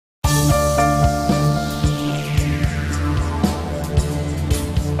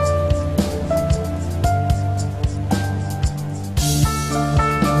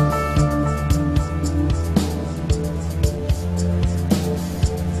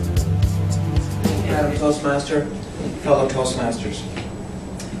Madam Toastmaster, fellow Toastmasters.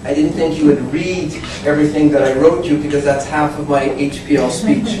 I didn't think you would read everything that I wrote you because that's half of my HPL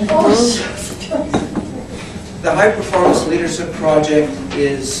speech. The High Performance Leadership Project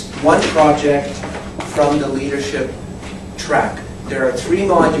is one project from the leadership track. There are 3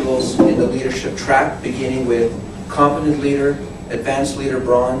 modules in the leadership track, beginning with Competent Leader, Advanced Leader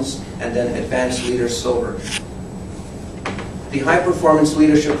Bronze, and then Advanced Leader Silver. The High Performance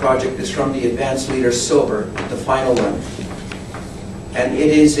Leadership Project is from the Advanced Leader Silver, the final one. And it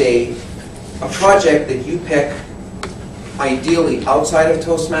is a project that you pick ideally outside of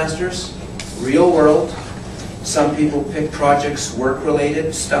Toastmasters, real world. Some people pick projects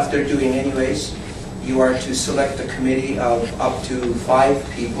work-related, stuff they're doing anyways. You are to select a committee of up to 5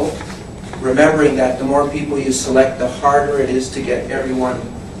 people, remembering that the more people you select, the harder it is to get everyone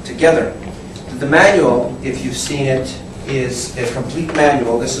together. The manual, if you've seen it, is a complete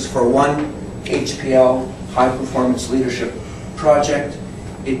manual. This is for one HPL, High Performance Leadership Project.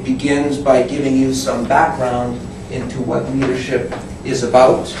 It begins by giving you some background into what leadership is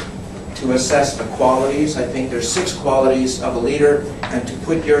about, to assess the qualities. I think there's 6 qualities of a leader, and to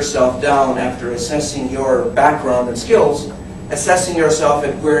put yourself down after assessing your background and skills, assessing yourself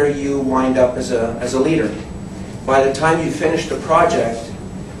at where you wind up as a leader. By the time you finish the project,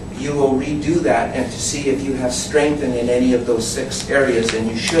 you will redo that and to see if you have strengthened in any of those 6 areas, and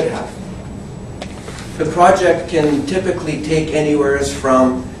you should have. The project can typically take anywhere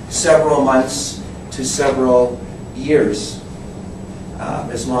from several months to several years,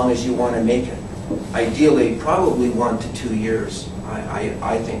 as long as you want to make it. Ideally, probably 1 to 2 years,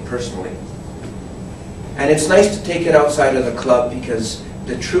 I think personally. And it's nice to take it outside of the club, because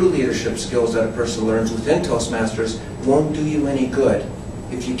the true leadership skills that a person learns within Toastmasters won't do you any good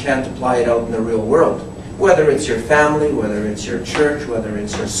if you can't apply it out in the real world. Whether it's your family, whether it's your church, whether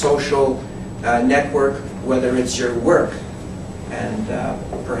it's your social network, whether it's your work, and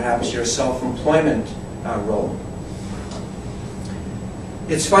perhaps your self-employment role.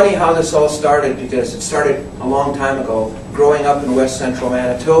 It's funny how this all started, because it started a long time ago. Growing up in West Central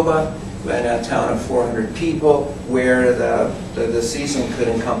Manitoba, in a town of 400 people, where the season could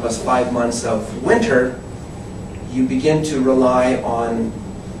encompass 5 months of winter, you begin to rely on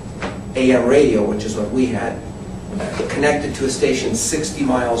AM radio, which is what we had, connected to a station 60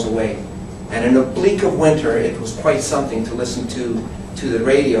 miles away. And in a bleak of winter, it was quite something to listen to the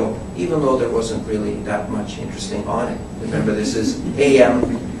radio, even though there wasn't really that much interesting on it. Remember, this is AM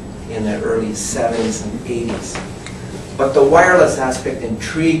in the early 70s and 80s. But the wireless aspect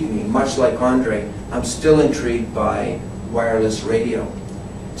intrigued me, much like Andre. I'm still intrigued by wireless radio.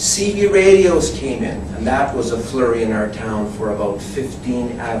 CB radios came in, and that was a flurry in our town for about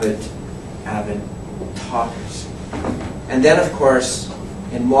 15 avid talkers. And then, of course,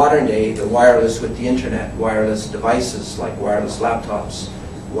 in modern day, the wireless with the internet, wireless devices like wireless laptops,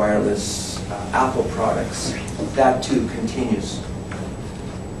 wireless Apple products, that too continues.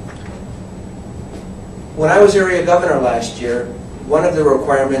 When I was area governor last year, one of the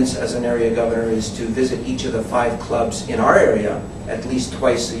requirements as an area governor is to visit each of the 5 clubs in our area at least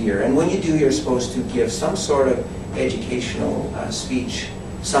twice a year. And when you do, you're supposed to give some sort of educational speech,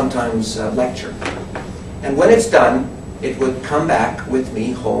 sometimes a lecture. And when it's done, it would come back with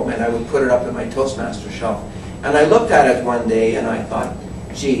me home, and I would put it up in my Toastmaster shelf. And I looked at it one day and I thought,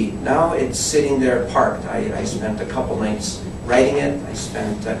 gee, now it's sitting there parked. I spent a couple nights writing it. I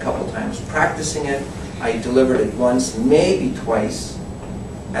spent a couple times practicing it. I delivered it once, maybe twice,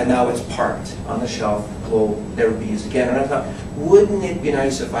 and now it's parked on the shelf, will never be used again. And I thought, wouldn't it be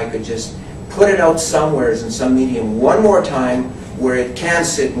nice if I could just put it out somewhere in some medium one more time where it can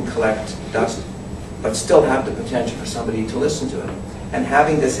sit and collect dust, but still have the potential for somebody to listen to it. And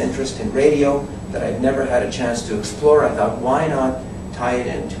having this interest in radio that I've never had a chance to explore, I thought, why not tie it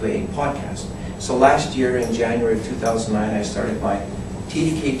into a podcast? So last year in January of 2009, I started my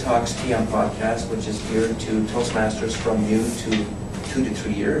TDK Talks TM podcast, which is geared to Toastmasters from new to 2 to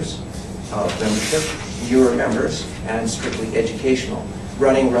 3 years of membership, newer members, and strictly educational,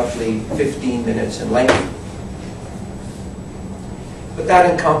 running roughly 15 minutes in length. But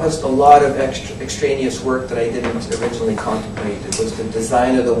that encompassed a lot of extraneous work that I didn't originally contemplate. It was the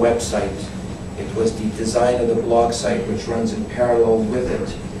design of the website. It was the design of the blog site, which runs in parallel with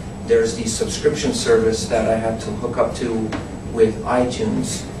it. There's the subscription service that I had to hook up to with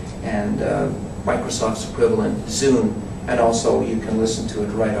iTunes and Microsoft's equivalent, Zune. And also you can listen to it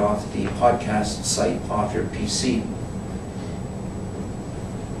right off the podcast site off your PC.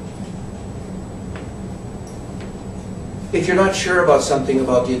 If you're not sure about something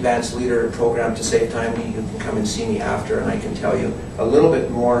about the Advanced Leader Program, to save time, you can come and see me after, and I can tell you a little bit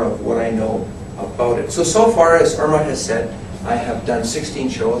more of what I know about it. So far, as Irma has said, I have done 16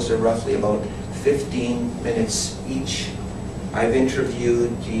 shows. They're roughly about 15 minutes each. I've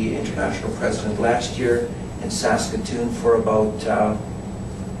interviewed the international president last year in Saskatoon for about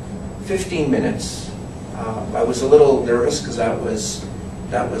 15 minutes. I was a little nervous because that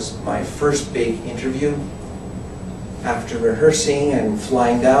was my first big interview. After rehearsing and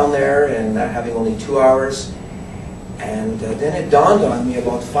flying down there and having only 2 hours, and then it dawned on me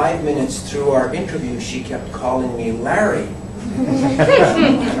about 5 minutes through our interview, she kept calling me Larry.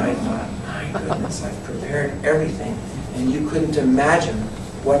 And I thought, my goodness, I've prepared everything, and you couldn't imagine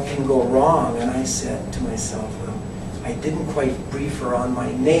what can go wrong. And I said to myself, well, I didn't quite brief her on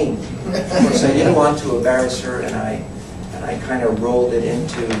my name. Of course, I didn't want to embarrass her, and I kind of rolled it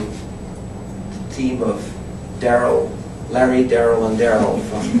into the theme of Daryl, Larry, Daryl, and Daryl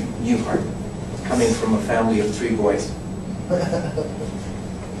from Newhart, coming from a family of 3 boys.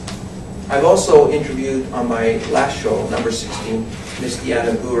 I've also interviewed on my last show, number 16, Miss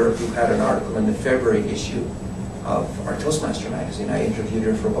Deanna Boer, who had an article in the February issue of our Toastmaster magazine. I interviewed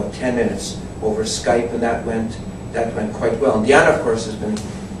her for about 10 minutes over Skype, and that went quite well. And Deanna, of course, has been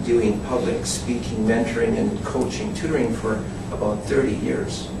doing public speaking, mentoring, and coaching, tutoring for about 30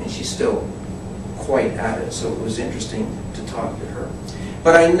 years, and she's still quite at it, so it was interesting to talk to her.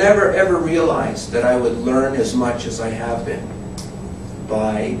 But I never ever realized that I would learn as much as I have been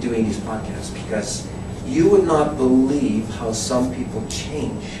by doing these podcasts, because you would not believe how some people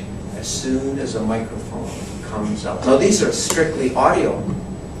change as soon as a microphone comes up. Now, these are strictly audio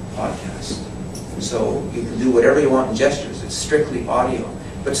podcasts, so you can do whatever you want in gestures. It's strictly audio.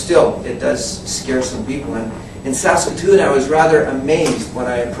 But still, it does scare some people. And in Saskatoon, I was rather amazed when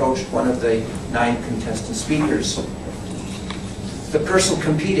I approached one of the 9 contestant speakers. The person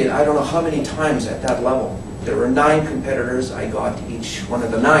competed, I don't know how many times at that level. There were 9 competitors. I got each one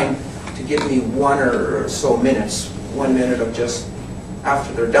of the 9 to give me 1 or so minutes, 1 minute of just,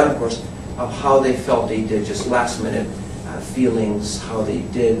 after they're done, of course, of how they felt they did, just last minute feelings, how they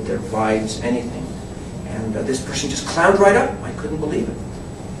did, their vibes, anything. And this person just clowned right up. I couldn't believe it.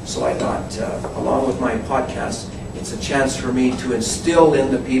 So I thought, along with my podcast, it's a chance for me to instill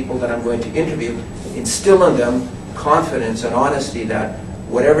in the people that I'm going to interview, instill in them confidence and honesty that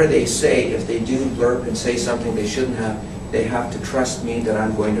whatever they say, if they do blurb and say something they shouldn't have, they have to trust me that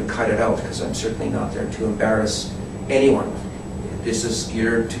I'm going to cut it out, because I'm certainly not there to embarrass anyone. This is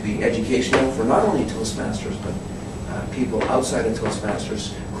geared to be educational for not only Toastmasters, but people outside of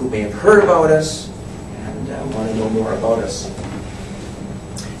Toastmasters who may have heard about us and want to know more about us.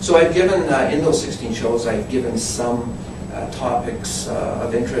 So I've given, in those 16 shows, I've given some topics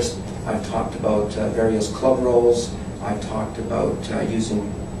of interest. I've talked about various club roles. I've talked about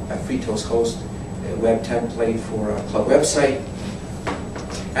using a Free Toast Host, a web template for a club website,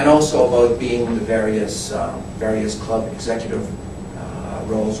 and also about being the various club executive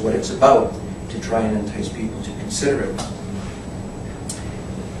roles, what it's about, to try and entice people to consider it.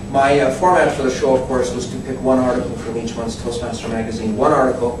 My format for the show, of course, was to pick one article from each month's Toastmaster magazine, one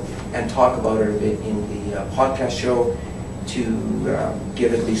article, and talk about it a bit in the podcast show, to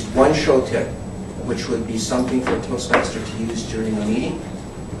give at least one show tip, which would be something for a Toastmaster to use during a meeting.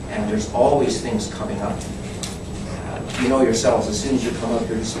 And there's always things coming up. You know yourselves, as soon as you come up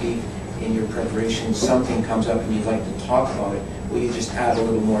here to speak, in your preparation, something comes up and you'd like to talk about it, well, you just add a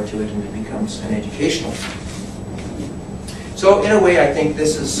little more to it and it becomes an educational. So in a way, I think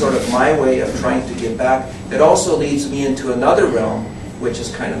this is sort of my way of trying to give back. It also leads me into another realm, which is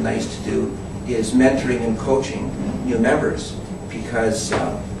kind of nice to do, is mentoring and coaching new members, because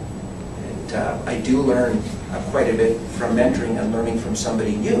I do learn quite a bit from mentoring and learning from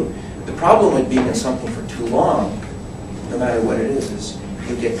somebody new. The problem with being in something for too long, no matter what it is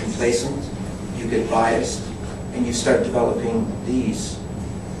you get complacent, you get biased, and you start developing these.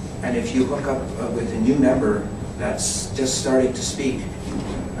 And if you hook up with a new member that's just starting to speak,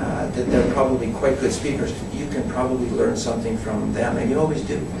 that they're probably quite good speakers, you can probably learn something from them, and you always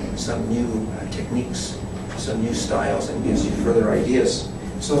do, some new techniques, some new styles, and gives you further ideas.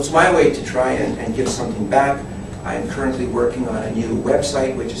 So it's my way to try and give something back. I'm currently working on a new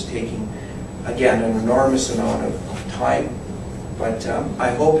website, which is taking, again, an enormous amount of time, but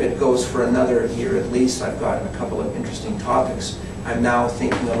I hope it goes for another year at least. I've got a couple of interesting topics. I'm now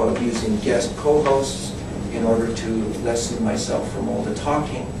thinking about using guest co-hosts in order to lessen myself from all the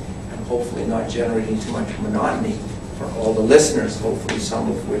talking and hopefully not generating too much monotony for all the listeners, hopefully some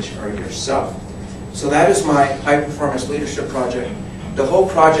of which are yourself. So that is my high-performance leadership project. The whole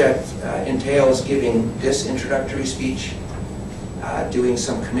project entails giving this introductory speech, doing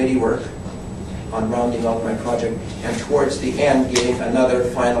some committee work on rounding out my project, and towards the end giving another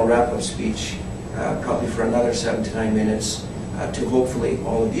final wrap-up speech probably for another 7 to 9 minutes to hopefully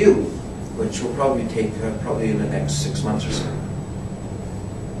all of you, which will probably take probably in the next 6 months or so.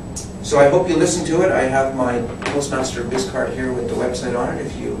 So I hope you listen to it. I have my Toastmaster biz card here with the website on it.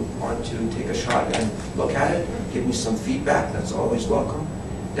 If you want to take a shot and look at it, give me some feedback, that's always welcome.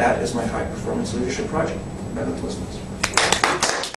 That is my high performance leadership project by the Toastmasters.